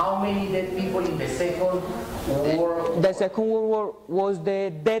people? How many dead people in the Second War? The Second World War was the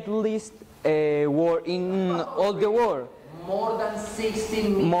deadliest war in all the world. More than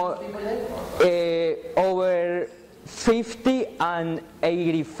 16 million people dead? Over 50 and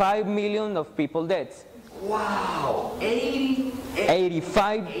 85 million of people dead. Wow,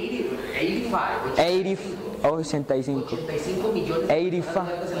 85. 85. 85 millones 85.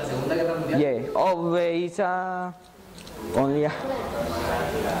 en la Segunda Guerra Mundial. Yeah. Oh, it's only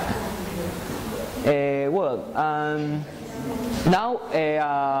now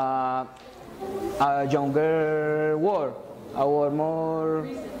a younger war, a war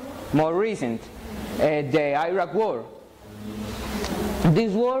more recent, the Iraq War.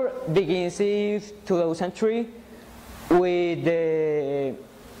 This war begins in 2003 with the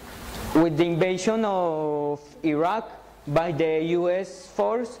invasion of Iraq by the U.S.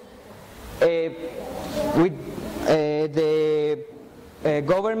 force, with the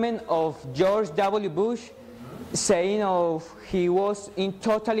government of George W. Bush saying he was in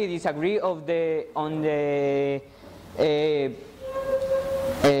totally disagree on the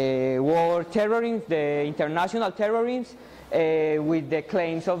war terrorism, the international terrorism, with the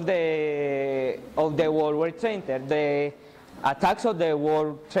claims of the World Trade Center, the attacks of the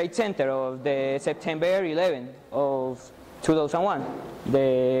World Trade Center of the September 11 of 2001,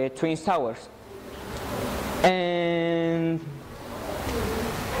 the Twin Towers. And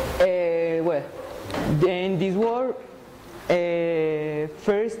in this war,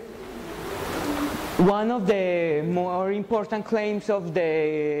 first, one of the more important claims of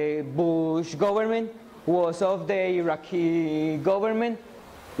the Bush government was of the Iraqi government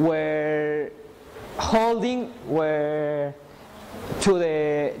were to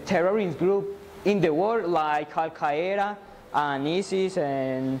the terrorist group in the world like Al-Qaeda and ISIS,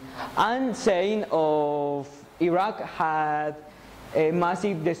 and saying of Iraq had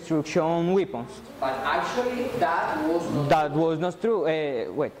massive destruction weapons. But actually that was not true.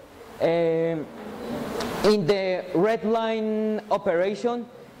 In the Red Line operation,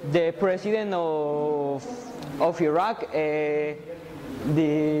 the president of Iraq,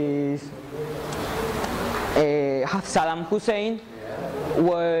 Saddam Hussein,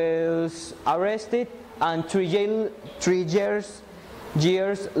 was arrested, and 3 years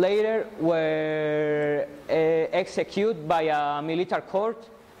later were executed by a military court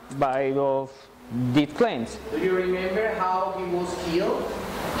of these claims. Do you remember how he was killed?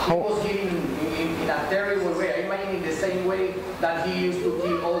 He was killed in a terrible way. I imagine in the same way that he used to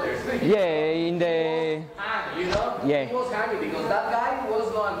kill others. Yeah, in the... You know? Yeah. He was hanging because that guy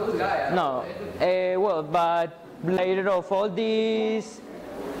was not a good guy. No. But later of all these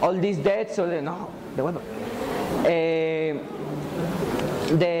deaths,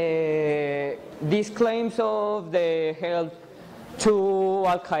 these claims of the help to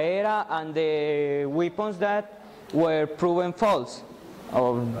Al-Qaeda and the weapons that were proven false,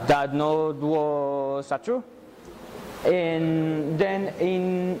 or that not was true. And then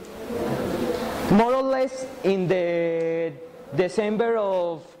in more or less in the December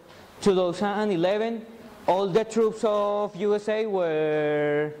of 2011, all the troops of USA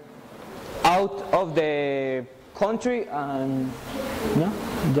were out of the country, and no,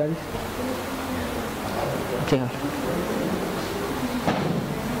 that is okay.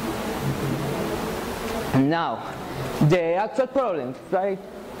 Now, the actual problem, right?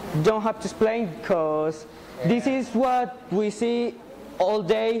 Don't have to explain, because this is what we see all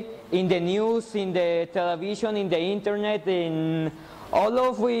day in the news, in the television, in the internet, in all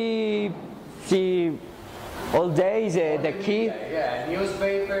of we see all day is the kill. Yeah,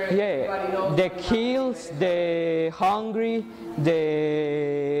 newspaper. Yeah, the kills, the hungry,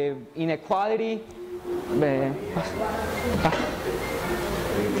 the inequality.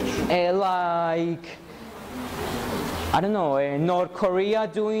 Like, I don't know, North Korea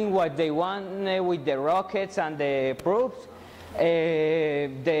doing what they want with the rockets and the probes,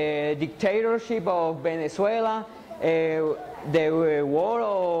 the dictatorship of Venezuela, the war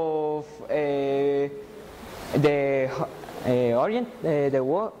of the Orient, the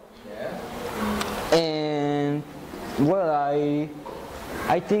war. Yeah. And well,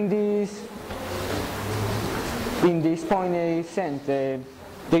 I think this in this point is sent.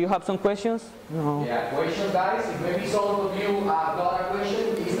 Do you have some questions? No. Yeah, question, guys. If maybe some of you have got a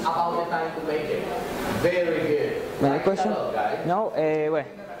question, it's about the time to make it. Very good. Any question? No. Well,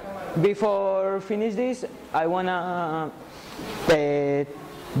 before finish this, I wanna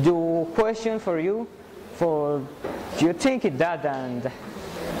do question for you. For you think it that, and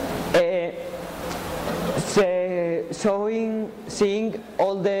seeing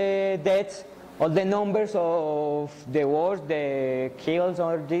all the deaths, all the numbers of the wars, the kills,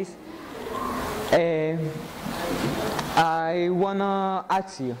 or this, I wanna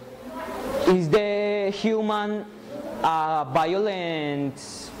ask you: is the human violent?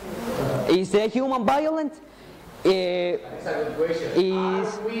 Is the human violent? That's a good question.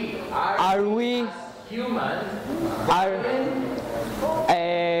 Are we human?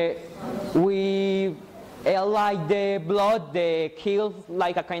 We like the blood, the kill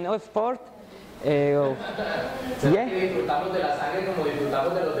like a kind of sport. Yeah. Disfrutamos de la sangre como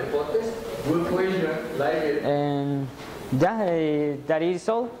disfrutamos de los deportes. Good question, like it. And yeah, that is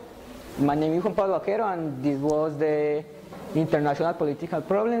all. My name is Juan Pablo Vaquero, and this was the international political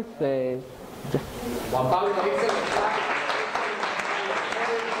problems. Yeah. Juan Pablo,